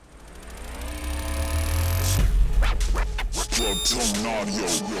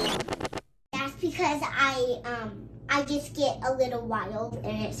That's because I just get a little wild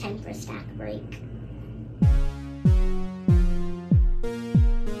and it's time for snack break.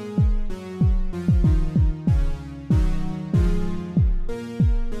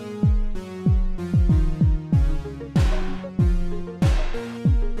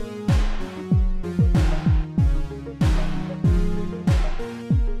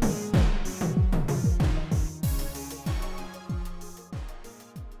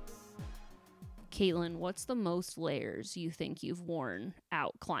 Caitlin, what's the most layers you think you've worn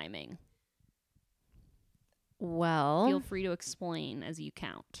out climbing? Well, Feel free to explain as you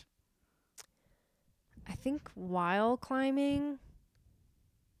count. I think while climbing,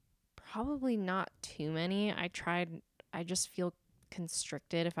 probably not too many. I just feel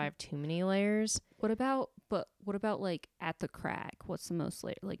constricted if I have too many layers. What about like at the crag? What's the most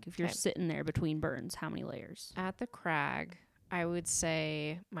layer? Like if you're sitting there between burns, how many layers? At the crag, I would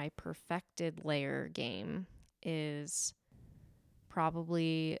say my perfected layer game is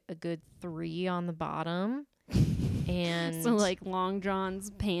probably a good 3 on the bottom. And so like long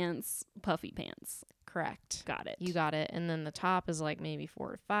johns, pants, puffy pants. Correct. Got it. You got it. And then the top is like maybe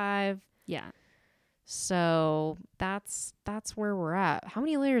 4 to 5. Yeah. So that's where we're at. How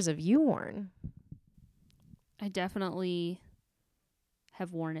many layers have you worn? I definitely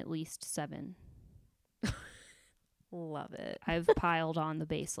have worn at least 7. Love it. I've piled on the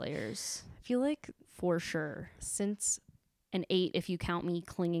base layers. I feel like for sure. Since an 8 if you count me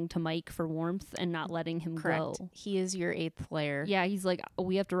clinging to Mike for warmth and not letting him correct. go. He is your 8th layer. Yeah, he's like,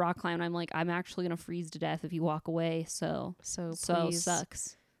 we have to rock climb. And I'm like, I'm actually going to freeze to death if you walk away. So please,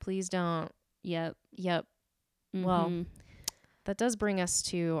 sucks. Please don't. Yep. Mm-hmm. Well, that does bring us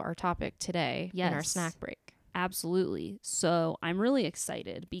to our topic today in our snack break. Absolutely. So I'm really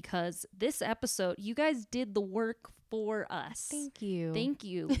excited because this episode, you guys did the work for us. Thank you.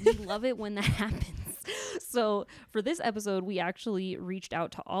 We love it when that happens. So for this episode, we actually reached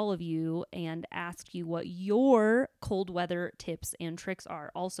out to all of you and asked you what your cold weather tips and tricks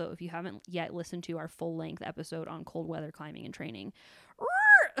are. Also, if you haven't yet listened to our full length episode on cold weather climbing and training,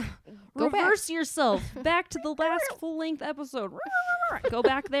 reverse yourself back to the last full length episode. Go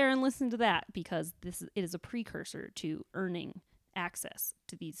back there and listen to that because it is a precursor to earning access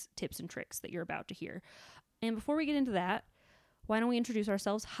to these tips and tricks that you're about to hear. And before we get into that, why don't we introduce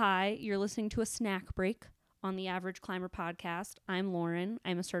ourselves? Hi, you're listening to a snack break on the Average Climber podcast. I'm Lauren.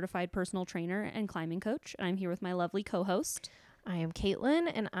 I'm a certified personal trainer and climbing coach, and I'm here with my lovely co-host. I am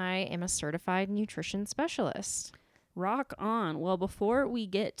Caitlin, and I am a certified nutrition specialist. Rock on. Well, before we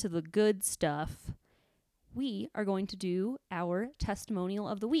get to the good stuff, we are going to do our testimonial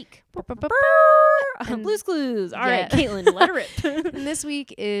of the week. Blue's Clues. All right, Caitlin, let her rip. And this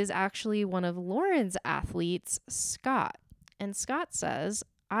week is actually one of Lauren's athletes, Scott. And Scott says,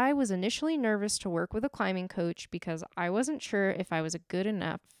 I was initially nervous to work with a climbing coach because I wasn't sure if I was good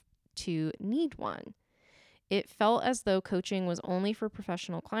enough to need one. It felt as though coaching was only for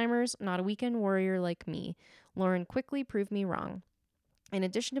professional climbers, not a weekend warrior like me. Lauren quickly proved me wrong. In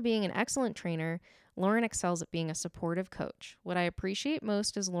addition to being an excellent trainer, Lauren excels at being a supportive coach. What I appreciate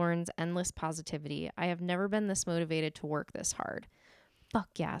most is Lauren's endless positivity. I have never been this motivated to work this hard. Fuck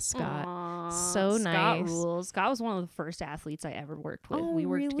yeah, Scott. Aww, so nice. Scott rules. Scott was one of the first athletes I ever worked with. Oh, we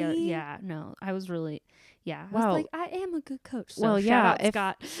worked really? together. Yeah, no, I was really, I wow. was like, I am a good coach. So well, yeah, shout out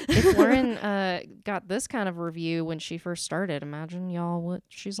Scott. If Lauren got this kind of review when she first started, imagine y'all what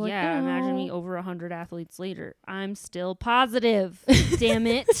she's like. Yeah, imagine me over 100 athletes later. I'm still positive. Damn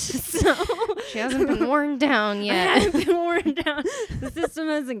it. So she hasn't been worn down yet. I haven't been worn down. The system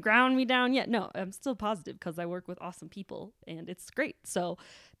hasn't ground me down yet. No, I'm still positive because I work with awesome people and it's great. So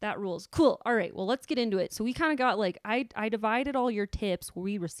that rules. Cool. All right. Well, let's get into it. So we kind of got like, I divided all your tips.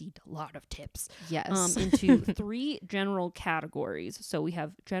 We received a lot of tips. Yes. Into 3 general categories. So we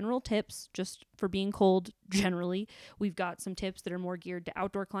have general tips just for being cold generally. We've got some tips that are more geared to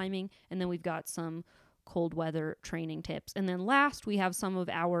outdoor climbing. And then we've got some cold weather training tips. And then last, we have some of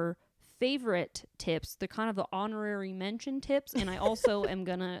our favorite tips, the kind of the honorary mention tips. And I also am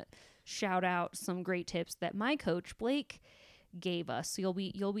going to shout out some great tips that my coach, Blake, gave us. So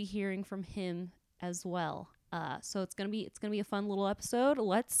you'll be hearing from him as well. So it's gonna be a fun little episode.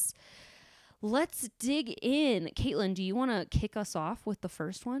 Let's dig in. Caitlin, do you want to kick us off with the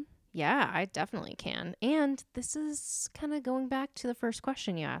first one? Yeah, I definitely can. And this is kind of going back to the first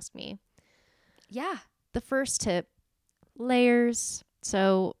question you asked me. Yeah. The first tip, layers.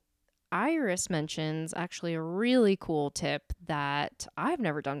 So Iris mentions actually a really cool tip that I've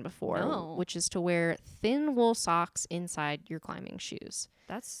never done before, which is to wear thin wool socks inside your climbing shoes.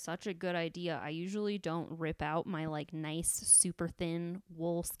 That's such a good idea. I usually don't rip out my like nice super thin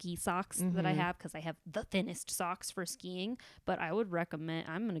wool ski socks that I have because I have the thinnest socks for skiing. But I would recommend,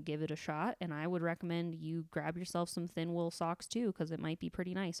 I'm going to give it a shot, and I would recommend you grab yourself some thin wool socks too, because it might be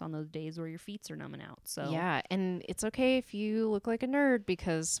pretty nice on those days where your feet are numbing out. So Yeah, and it's okay if you look like a nerd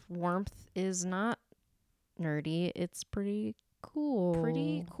because warmth is not nerdy. It's pretty cool.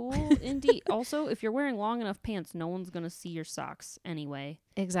 pretty cool indeed. Also, if you're wearing long enough pants, no one's going to see your socks anyway.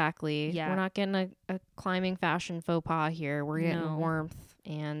 Exactly. Yeah. We're not getting a climbing fashion faux pas here. We're getting No. warmth,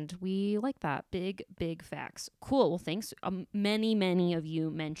 and we like that. Big facts. Cool. Well, thanks. Many of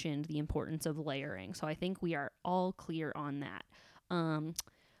you mentioned the importance of layering, so I think we are all clear on that.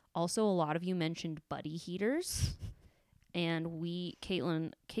 Also, a lot of you mentioned buddy heaters, and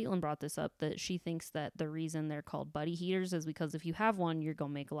Caitlin brought this up, that she thinks that the reason they're called buddy heaters is because if you have one, you're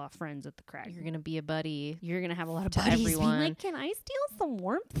gonna make a lot of friends at the crag. You're gonna be a buddy. You're gonna have a lot of to buddies everyone. being like, "Can I steal some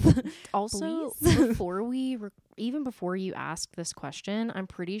warmth?" Also, Please? before even before you asked this question, I'm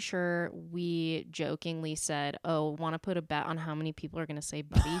pretty sure we jokingly said, "Oh, want to put a bet on how many people are gonna say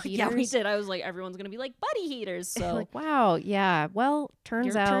buddy heaters?" Yeah, we did. I was like, everyone's gonna be like buddy heaters. So like, wow, yeah. Well,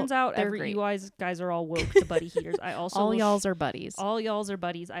 turns out they're great. you guys are all woke to buddy heaters. I also All will y'all's are buddies. all y'all's are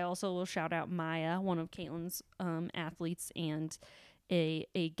buddies. I also will shout out Maya, one of Caitlin's athletes, and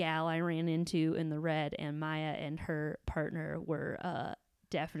a gal I ran into in the red, and Maya and her partner were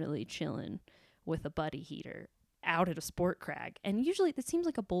definitely chilling with a buddy heater out at a sport crag. And usually it seems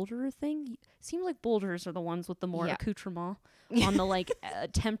like a boulderer thing. It seems like boulders are the ones with the more Yeah. accoutrement on the like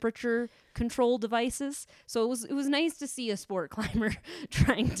temperature control devices. So it was nice to see a sport climber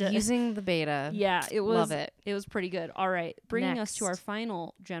trying to Using the beta. yeah, it was Love it. It was pretty good. All right, bringing us to our Next.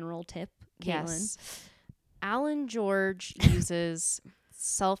 final general tip, Caitlin. Yes. Alan George uses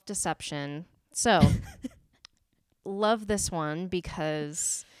self-deception. So, love this one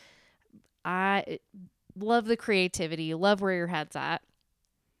because I love the creativity, love where your head's at.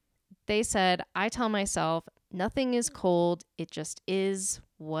 They said, I tell myself, nothing is cold. It just is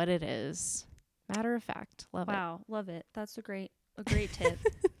what it is. Matter of fact. Love it. Wow, love it. That's a great tip.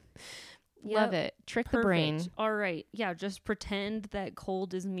 Love Yep, it. Trick perfect. the brain. All right. Yeah, just pretend that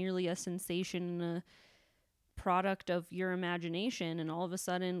cold is merely a sensation, a product of your imagination, and all of a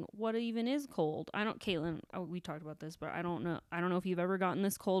sudden, what even is cold? Caitlin, we talked about this, but I don't know if you've ever gotten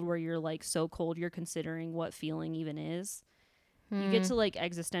this cold where you're like so cold you're considering what feeling even is. You get to like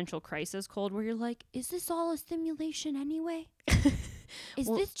existential crisis cold where you're like, is this all a simulation anyway? Is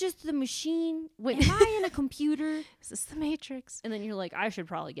this just the machine? Am I in a computer? Is this the Matrix? And then you're like, I should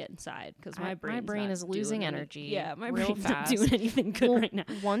probably get inside because my brain is losing energy. Yeah, my real brain's fast. not doing anything good Well, right now.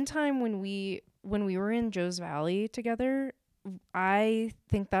 One time when we were in Joe's Valley together, I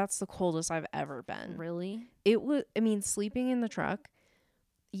think that's the coldest I've ever been. Really? It was, I mean, sleeping in the truck.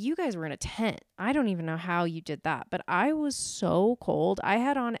 You guys were in a tent. I don't even know how you did that, but I was so cold. I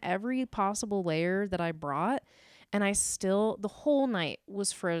had on every possible layer that I brought, and the whole night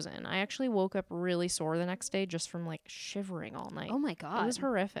was frozen. I actually woke up really sore the next day just from like shivering all night. Oh my god. It was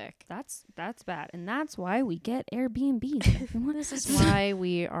horrific. That's bad. And that's why we get Airbnbs. everyone. This is why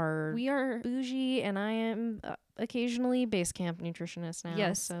we are we are bougie, and I am occasionally base camp nutritionist now.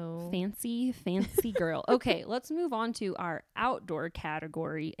 yes, so fancy girl. Okay, let's move on to our outdoor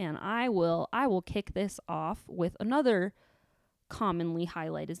category, and I will kick this off with another commonly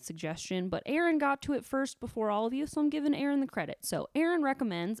highlighted suggestion, but Aaron got to it first before all of you, so I'm giving Aaron the credit. So Aaron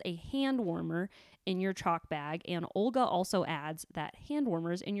recommends a hand warmer in your chalk bag, and Olga also adds that hand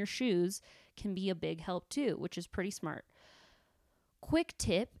warmers in your shoes can be a big help too, which is pretty smart. Quick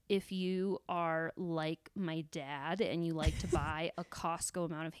tip, if you are like my dad and you like to buy a Costco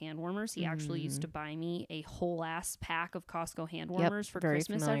amount of hand warmers, he actually used to buy me a whole ass pack of Costco hand warmers for very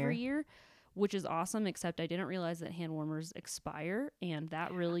Christmas familiar. every year, which is awesome, except I didn't realize that hand warmers expire, and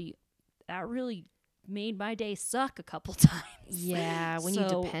that really made my day suck a couple times. yeah, when you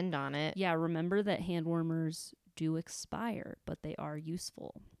So, depend on it, Yeah, remember that hand warmers do expire, but they are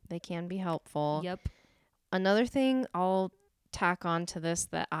useful. they can be helpful. Yep. Another thing I'll tack on to this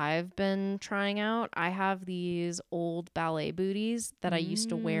that I've been trying out, I have these old ballet booties that I used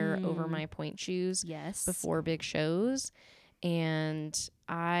to wear over my point shoes Yes. before big shows, and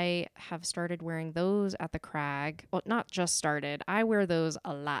I have started wearing those at the crag. Well, not just started. I wear those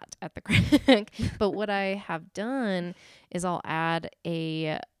a lot at the crag. But what I have done is I'll add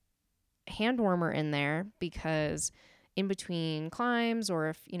a hand warmer in there, because in between climbs, or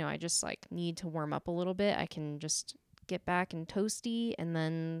if, I just like need to warm up a little bit, I can just get back and toasty and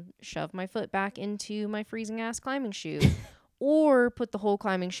then shove my foot back into my freezing ass climbing shoe. or put the whole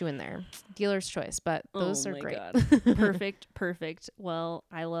climbing shoe in there. Dealer's choice, but those are great. Perfect. Well,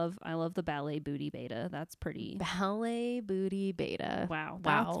 I love the ballet booty beta. That's pretty. Ballet booty beta. Wow,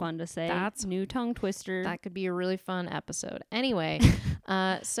 that's fun to say. That's new tongue twister. That could be a really fun episode. Anyway,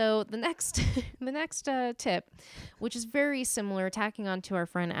 so the next tip, which is very similar, tacking on to our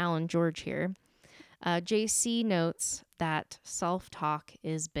friend Alan George here. JC notes that self-talk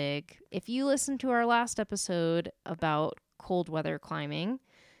is big. If you listen to our last episode about cold weather climbing,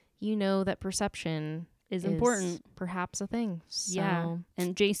 you know that perception is important. Perhaps a thing. So. Yeah.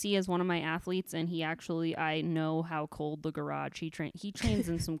 And JC is one of my athletes, and he actually, I know how cold the garage, he trains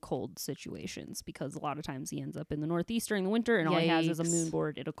in some cold situations, because a lot of times he ends up in the Northeast during the winter, and all he has is a moon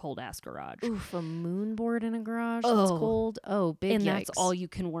board in a cold ass garage. Oof, a moon board in a garage that's cold. Oh, big And yikes. that's all you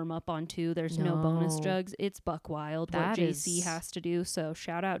can warm up on too. There's no bonus jugs. It's buck wild what JC has to do. So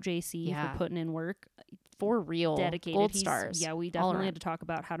shout out JC for putting in work. For real. Dedicated. Gold stars. Yeah, we definitely had to talk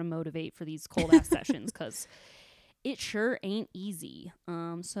about how to motivate for these cold ass sessions, because it sure ain't easy.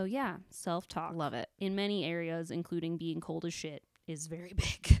 So yeah, self-talk. Love it. In many areas, including being cold as shit, is very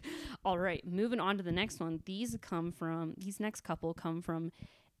big. All right, moving on to the next one. These next couple come from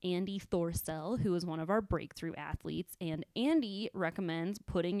Andy Thorsell, who is one of our breakthrough athletes, and Andy recommends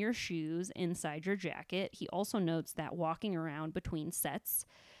putting your shoes inside your jacket. He also notes that walking around between sets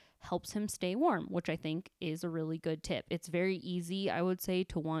helps him stay warm, which I think is a really good tip. It's very easy, I would say,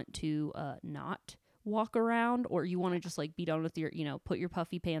 to want to not walk around, or you want to just like be done with your, put your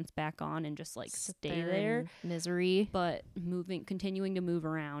puffy pants back on and just like stay there. Misery. But continuing to move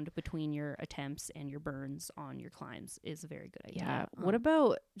around between your attempts and your burns on your climbs is a very good idea. Yeah. What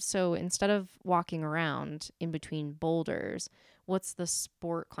about, so instead of walking around in between boulders, what's the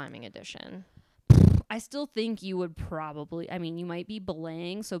sport climbing edition? I still think you would probably, you might be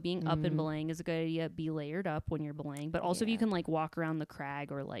belaying. So being up and belaying is a good idea. Be layered up when you're belaying. But also if you can like walk around the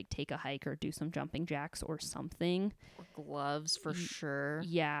crag, or like take a hike, or do some jumping jacks or something. Or gloves for sure.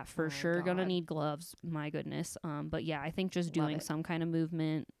 Yeah, for sure. God. Gonna need gloves. My goodness. But yeah, I think just doing some kind of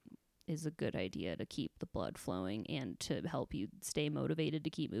movement is a good idea to keep the blood flowing and to help you stay motivated to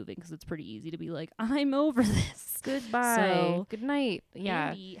keep moving, because it's pretty easy to be like, I'm over this. Goodbye. So, good night. Yeah.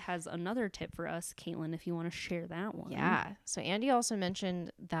 Andy has another tip for us, Caitlin, if you want to share that one. Yeah. So Andy also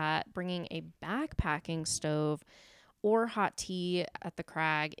mentioned that bringing a backpacking stove or hot tea at the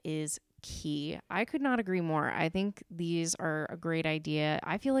crag is key. I could not agree more. I think these are a great idea.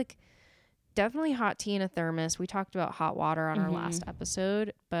 I feel like definitely hot tea in a thermos. We talked about hot water on our last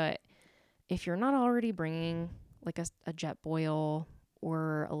episode, but if you're not already bringing like a jet boil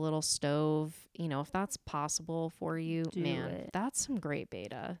or a little stove, if that's possible for you, that's some great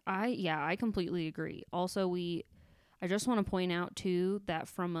beta. I completely agree. Also, I just want to point out too that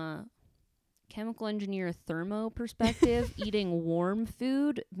from a chemical engineer thermo perspective, eating warm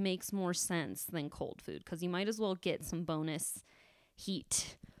food makes more sense than cold food, because you might as well get some bonus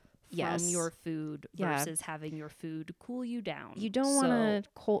heat from your food versus having your food cool you down. You don't want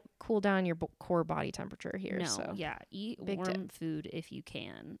to cool down your core body temperature here. No, so. Eat warm food if you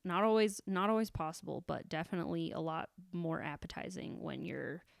can. Not always possible, but definitely a lot more appetizing when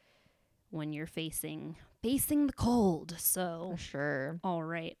you're facing the cold. So for sure. All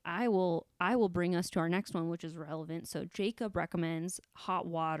right, I will bring us to our next one, which is relevant. So Jacob recommends hot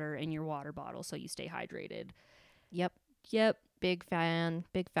water in your water bottle so you stay hydrated. Yep. Big fan,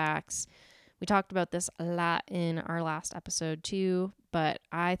 big facts. We talked about this a lot in our last episode too, but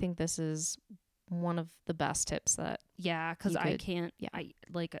I think this is one of the best tips that because I can't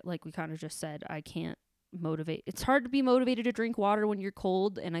like we kind of just said, I can't motivate. It's hard to be motivated to drink water when you're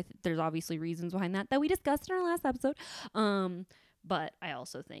cold, and there's obviously reasons behind that we discussed in our last episode. But I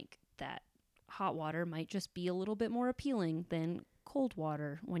also think that hot water might just be a little bit more appealing than cold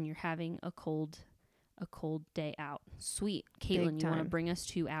water when you're having a cold day out. Sweet. Caitlin, you want to bring us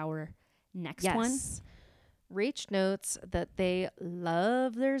to our next one? Rach notes that they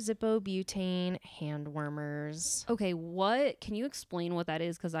love their Zippo-butane hand warmers. Okay, can you explain what that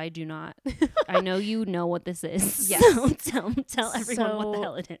is? Because I do not. I know you know what this is. Yes. So tell everyone what the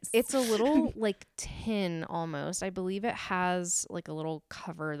hell it is. It's a little like tin almost. I believe it has like a little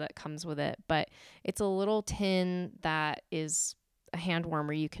cover that comes with it, but it's a little tin that is a hand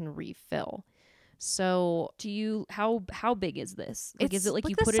warmer you can refill. So how big is this? Like, is it like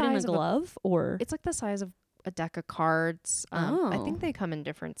you put it in a glove, or? It's like the size of a deck of cards. I think they come in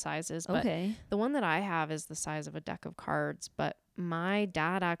different sizes, but the one that I have is the size of a deck of cards. But my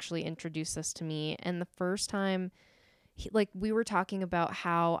dad actually introduced this to me, and the first time we were talking about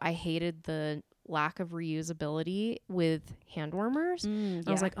how I hated the lack of reusability with hand warmers. I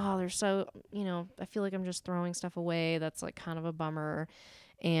was like, oh, they're so, I feel like I'm just throwing stuff away. That's like kind of a bummer.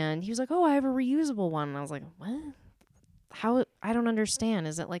 And he was like, oh, I have a reusable one. And I was like, what? How? I don't understand.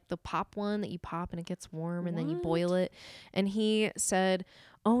 Is it like the pop one that you pop and it gets warm and then you boil it? And he said,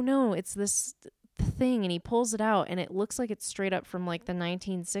 oh no, it's this thing. And he pulls it out and it looks like it's straight up from like the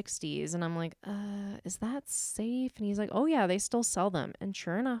 1960s. And I'm like, is that safe? And he's like, oh yeah, they still sell them. And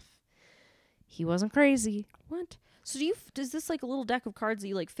sure enough, he wasn't crazy. What? So does this like a little deck of cards that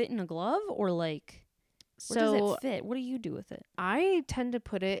you like fit in a glove, or like where does it fit? What do you do with it? I tend to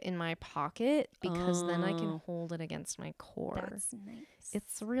put it in my pocket because then I can hold it against my core. That's nice.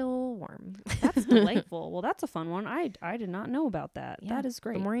 It's real warm. That's delightful. Well, that's a fun one. I did not know about that. Yeah, that is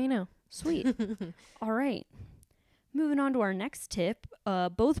great. The more you know. Sweet. All right. Moving on to our next tip.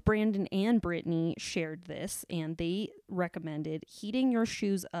 Both Brandon and Brittany shared this, and they recommended heating your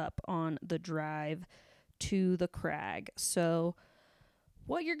shoes up on the drive to the crag. So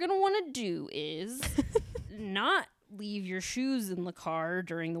what you're going to want to do is not leave your shoes in the car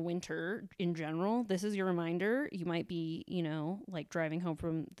during the winter in general. This is your reminder. You might be, like driving home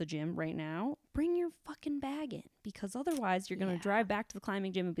from the gym right now. Bring your fucking bag in, because otherwise you're going to drive back to the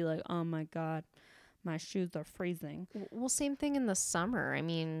climbing gym and be like, oh my God, my shoes are freezing. Well, same thing in the summer. I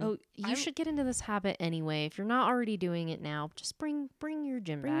mean, you I should get into this habit anyway. If you're not already doing it now, just bring your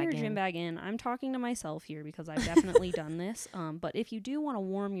gym bag in. Bring your gym bag in. I'm talking to myself here because I've definitely done this. But if you do want to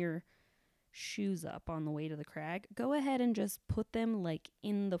warm your shoes up on the way to the crag, go ahead and just put them like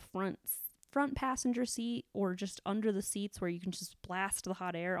in the front passenger seat, or just under the seats where you can just blast the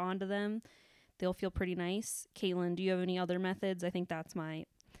hot air onto them. They'll feel pretty nice. Caitlin, do you have any other methods? I think that's my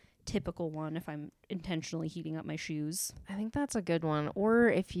typical one if I'm intentionally heating up my shoes. I think that's a good one. Or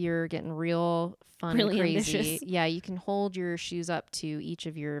if you're getting real fun Really and crazy, ambitious. yeah, you can hold your shoes up to each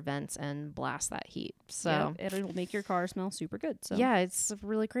of your vents and blast that heat. So it'll make your car smell super good. So yeah, it's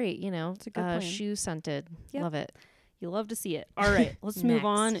really great. it's a good plan. Shoe scented. Yep. Love it. You love to see it. All right, let's move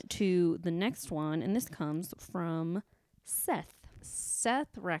on to the next one, and this comes from Seth.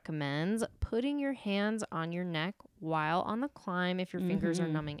 Seth recommends putting your hands on your neck while on the climb if your fingers are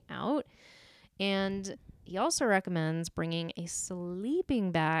numbing out. And he also recommends bringing a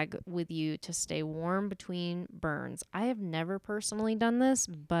sleeping bag with you to stay warm between burns. I have never personally done this,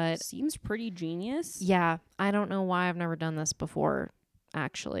 but Seems pretty genius. yeah, I don't know why I've never done this before,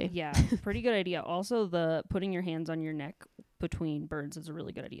 actually. Yeah, pretty good idea. Also, the putting your hands on your neck between burns is a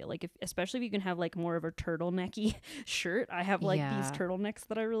really good idea. Like, especially if you can have like more of a turtlenecky shirt. I have like these turtlenecks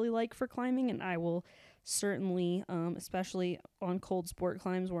that I really like for climbing, and I will certainly, especially on cold sport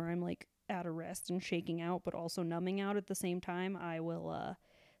climbs where I'm like at a rest and shaking out, but also numbing out at the same time, I will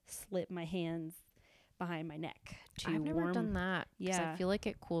slip my hands behind my neck to I've never warm. done that because Yeah. I feel like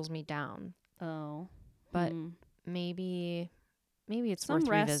it cools me down. Oh, But maybe it's some worth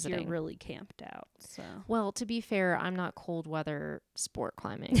rests revisiting. you're really camped out. So Well, to be fair, I'm not cold weather sport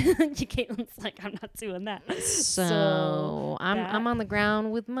climbing. Caitlin's like, I'm not doing that. So I'm on the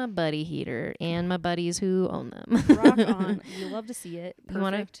ground with my buddy heater and my buddies who own them. Rock on. You love to see it. Perfect. You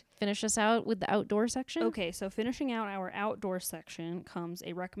want to finish us out with the outdoor section? Okay, so finishing out our outdoor section comes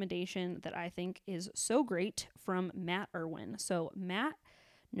a recommendation that I think is so great from Matt Irwin. So Matt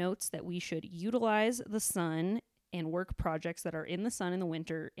notes that we should utilize the sun and work projects that are in the sun in the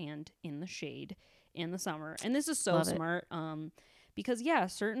winter and in the shade in the summer. And this is so Love it. smart. Because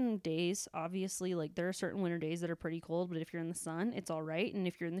certain days, obviously, like there are certain winter days that are pretty cold, but if you're in the sun, it's all right. And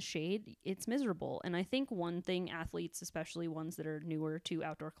if you're in the shade, it's miserable. And I think one thing athletes, especially ones that are newer to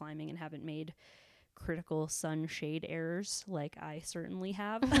outdoor climbing and haven't made critical sun shade errors like I certainly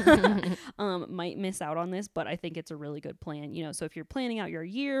have, might miss out on this, but I think it's a really good plan. So if you're planning out your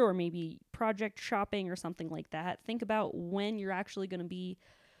year or maybe project shopping or something like that, think about when you're actually going to be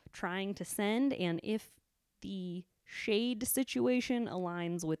trying to send, and if the shade situation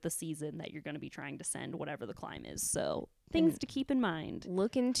aligns with the season that you're going to be trying to send whatever the climb is. So things to keep in mind.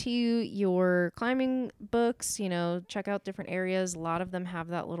 Look into your climbing books, check out different areas. A lot of them have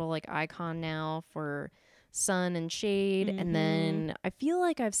that little like icon now for sun and shade. And then I feel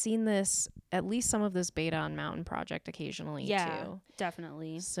like I've seen this, at least some of this beta on Mountain Project occasionally too.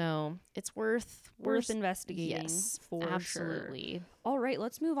 Definitely. So it's worth investigating. Yes, for absolutely. Sure. All right,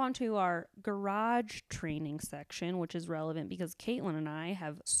 let's move on to our garage training section, which is relevant because Caitlin and I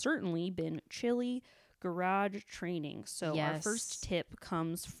have certainly been chilly garage training. So our first tip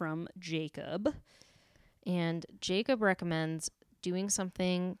comes from Jacob. And Jacob recommends doing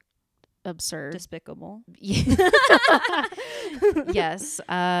something absurd. Despicable. Yes.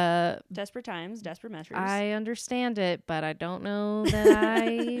 Desperate times, desperate measures. I understand it, but I don't know that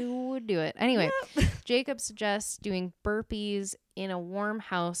I would would do it. Anyway, Jacob suggests doing burpees in a warm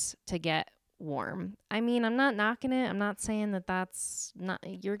house to get warm. I mean, I'm not knocking it. I'm not saying that that's not,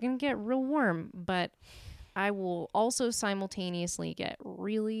 you're going to get real warm, but I will also simultaneously get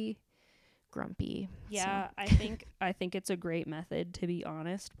really grumpy. Yeah, I think it's a great method, to be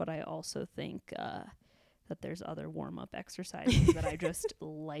honest, but I also think that there's other warm-up exercises that I just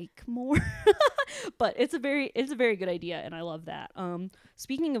like more. But it's a very good idea, and I love that.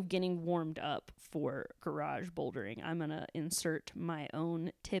 Speaking of getting warmed up for garage bouldering, I'm gonna insert my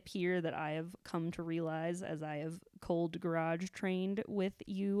own tip here that I have come to realize as I have cold garage trained with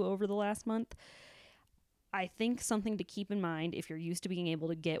you over the last month. I think something to keep in mind if you're used to being able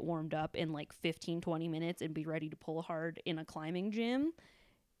to get warmed up in like 15-20 minutes and be ready to pull hard in a climbing gym,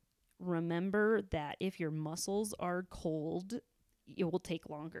 remember that if your muscles are cold, it will take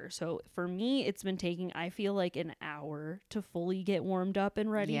longer. So for me, it's been taking, I feel like, an hour to fully get warmed up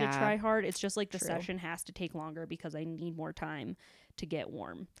and ready to try hard. It's just like the session has to take longer because I need more time to get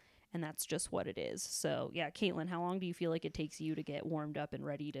warm. And that's just what it is. So yeah, Caitlin, how long do you feel like it takes you to get warmed up and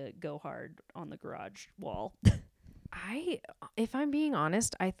ready to go hard on the garage wall? If I'm being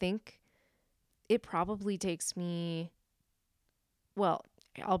honest, I think it probably takes me, well,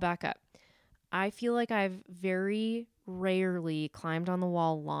 I'll back up. I feel like I've very rarely climbed on the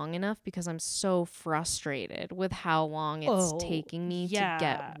wall long enough because I'm so frustrated with how long it's taking me to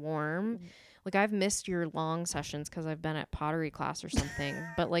get warm. Like, I've missed your long sessions because I've been at pottery class or something,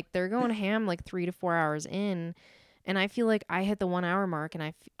 but like they're going ham like 3 to 4 hours in, and I feel like I hit the 1 hour mark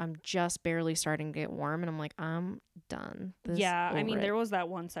and I'm just barely starting to get warm, and I'm like, I'm done. I mean, there was that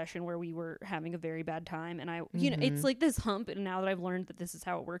one session where we were having a very bad time, and you know, it's like this hump, and now that I've learned that this is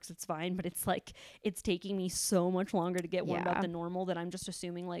how it works, it's fine, but it's like, it's taking me so much longer to get warmed up than normal that I'm just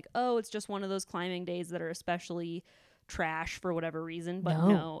assuming like, oh, it's just one of those climbing days that are especially trash for whatever reason, but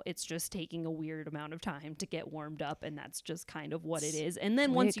no, it's just taking a weird amount of time to get warmed up, and that's just kind of what it is. And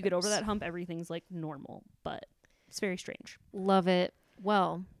then once you get over that hump, everything's like normal, but it's very strange. Love it.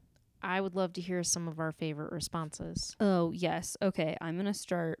 Well, I would love to hear some of our favorite responses. Oh yes, okay, I'm gonna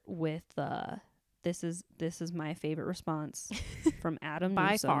start with this is my favorite response from Adam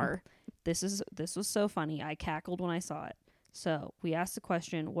by Newsom. far. This was so funny, I cackled when I saw it. So we asked the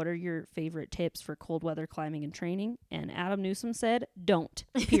question, what are your favorite tips for cold weather climbing and training? And Adam Newsom said, don't,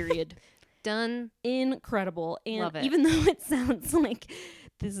 period. Done. Incredible. And love it. Even though it sounds like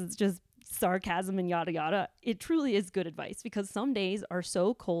this is just sarcasm and yada yada, it truly is good advice, because some days are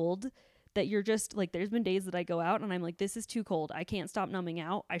so cold that you're just like, there's been days that I go out and I'm like, this is too cold. I can't stop numbing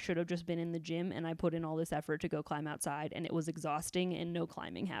out. I should have just been in the gym, and I put in all this effort to go climb outside, and it was exhausting, and no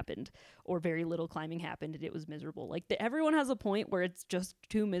climbing happened, or very little climbing happened, and it was miserable. Like, everyone has a point where it's just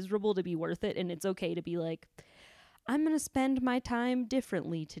too miserable to be worth it, and it's okay to be like, I'm going to spend my time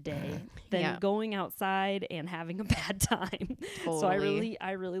differently today than going outside and having a bad time. Totally. So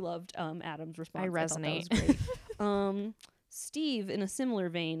I really loved Adam's response. I resonate. I thought that was great. Steve, in a similar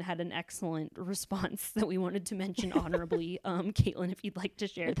vein, had an excellent response that we wanted to mention honorably. Caitlin, if you'd like to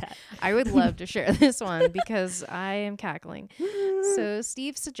share that. I would love to share this one because I am cackling. So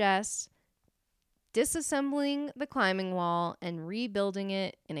Steve suggests disassembling the climbing wall and rebuilding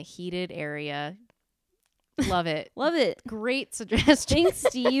it in a heated area. Love it. Love it. Great suggestion. Thanks,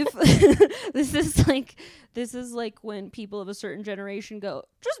 Steve. This is like when people of a certain generation go,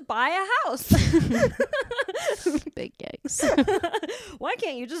 just buy a house. Big yikes. Why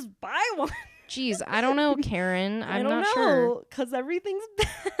can't you just buy one? Jeez, I don't know, Karen. I'm not know, sure. Because everything's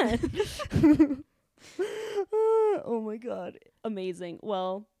bad. Oh my God. Amazing.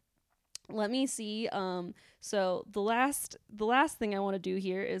 Well, let me see. So the last thing I want to do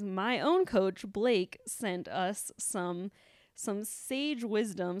here is my own coach, Blake, sent us some sage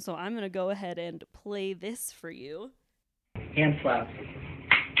wisdom. So I'm going to go ahead and play this for you. Hand slaps.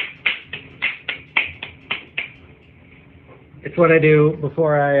 It's what I do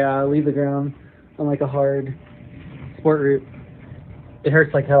before I leave the ground on like a hard sport route. It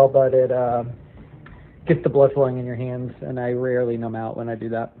hurts like hell, but it gets the blood flowing in your hands, and I rarely numb out when I do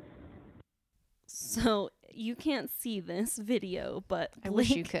that. So you can't see this video, but I wish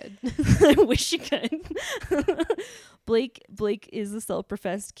you could. I wish you could. Blake is the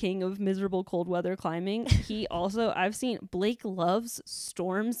self-professed king of miserable cold weather climbing. He also, I've seen, Blake loves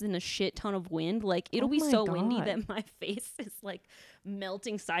storms and a shit ton of wind. Like, it'll be so windy that my face is like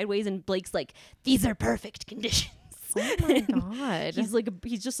melting sideways, and Blake's like, these are perfect conditions. Oh my God.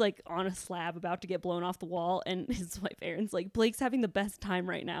 He's just like on a slab about to get blown off the wall, and his wife Erin's like, Blake's having the best time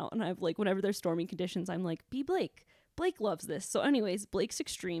right now. And I've like, whenever there's stormy conditions, I'm like, be Blake. Blake loves this. So anyways, Blake's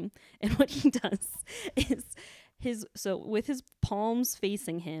extreme, and what he does is with his palms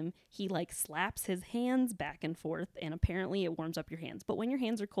facing him, he like slaps his hands back and forth, and apparently it warms up your hands. But when your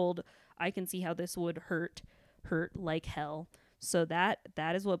hands are cold, I can see how this would hurt like hell. So that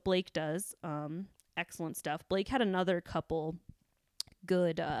is what Blake does. Excellent stuff. Blake had another couple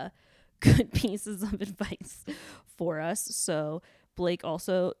good pieces of advice for us. So Blake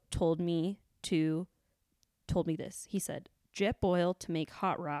also told me this. He said, jet oil to make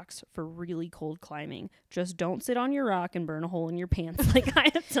hot rocks for really cold climbing. Just don't sit on your rock and burn a hole in your pants like I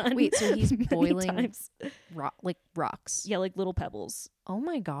have done. Wait, so he's many boiling times. like rocks? Yeah, like little pebbles. Oh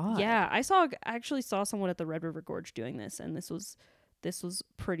my god. Yeah, I actually saw someone at the Red River Gorge doing this, and this was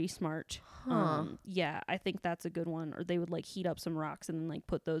pretty smart. Huh. Yeah, I think that's a good one. Or they would like heat up some rocks and then like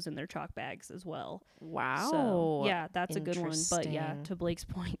put those in their chalk bags as well. Wow. So, yeah, that's a good one. But yeah, Interesting. to Blake's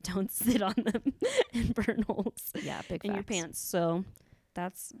point, don't sit on them and burn holes Yeah, big in your facts. pants. So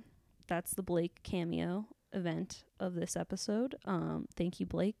that's the Blake cameo event of this episode. Thank you,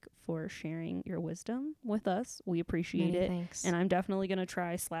 Blake, for sharing your wisdom with us. We appreciate Many it. thanks. And I'm definitely going to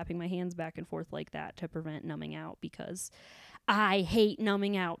try slapping my hands back and forth like that to prevent numbing out, because I hate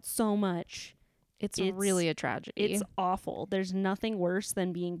numbing out so much. It's really a tragedy. It's awful. There's nothing worse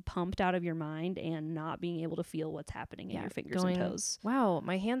than being pumped out of your mind and not being able to feel what's happening in your fingers and toes. Wow,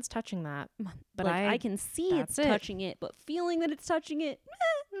 my hand's touching that. But Like, I can see it's that's it. touching it, but feeling that it's touching it,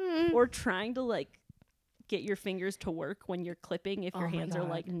 or trying to like get your fingers to work when you're clipping, if your Oh my hands are God.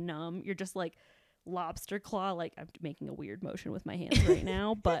 like numb, you're just like lobster claw. Like, I'm making a weird motion with my hands right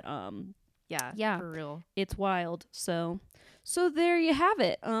now, but yeah. for real. it's wild. So there you have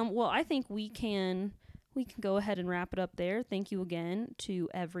it. Well, I think we can go ahead and wrap it up there. Thank you again to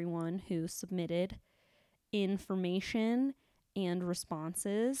everyone who submitted information and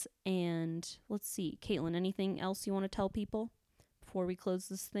responses. And let's see, Caitlin, anything else you want to tell people before we close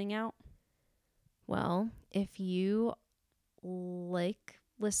this thing out? Well, if you like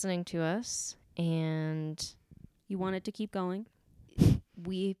listening to us and You want it to keep going?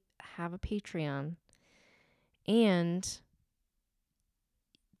 we have a Patreon, and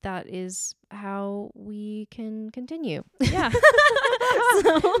that is how we can continue. Yeah.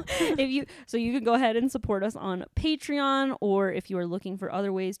 So you can go ahead and support us on Patreon, or if you are looking for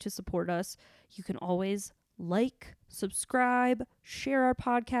other ways to support us, you can always like, subscribe, share our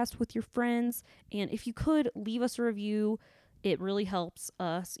podcast with your friends, and if you could leave us a review, it really helps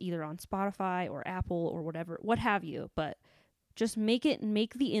us either on Spotify or Apple or whatever, what have you. But just make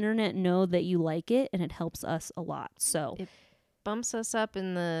the internet know that you like it, and it helps us a lot. So It bumps us up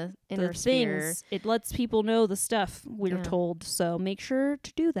in the the inner sphere. things, it lets people know the stuff we're Yeah. told. So make sure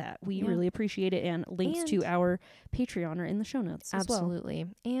to do that. We Yeah. really appreciate it. And links to And- our Patreon are in the show notes as well. Absolutely.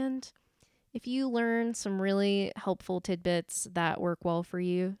 And if you learn some really helpful tidbits that work well for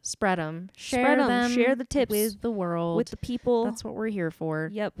you, spread them. Spread 'em. Share the tips with the world. With the people. That's what we're here for.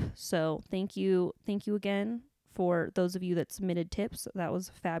 Yep. So thank you again for those of you that submitted tips. That was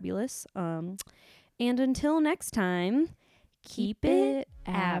fabulous. And until next time, keep it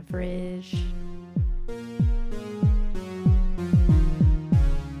average.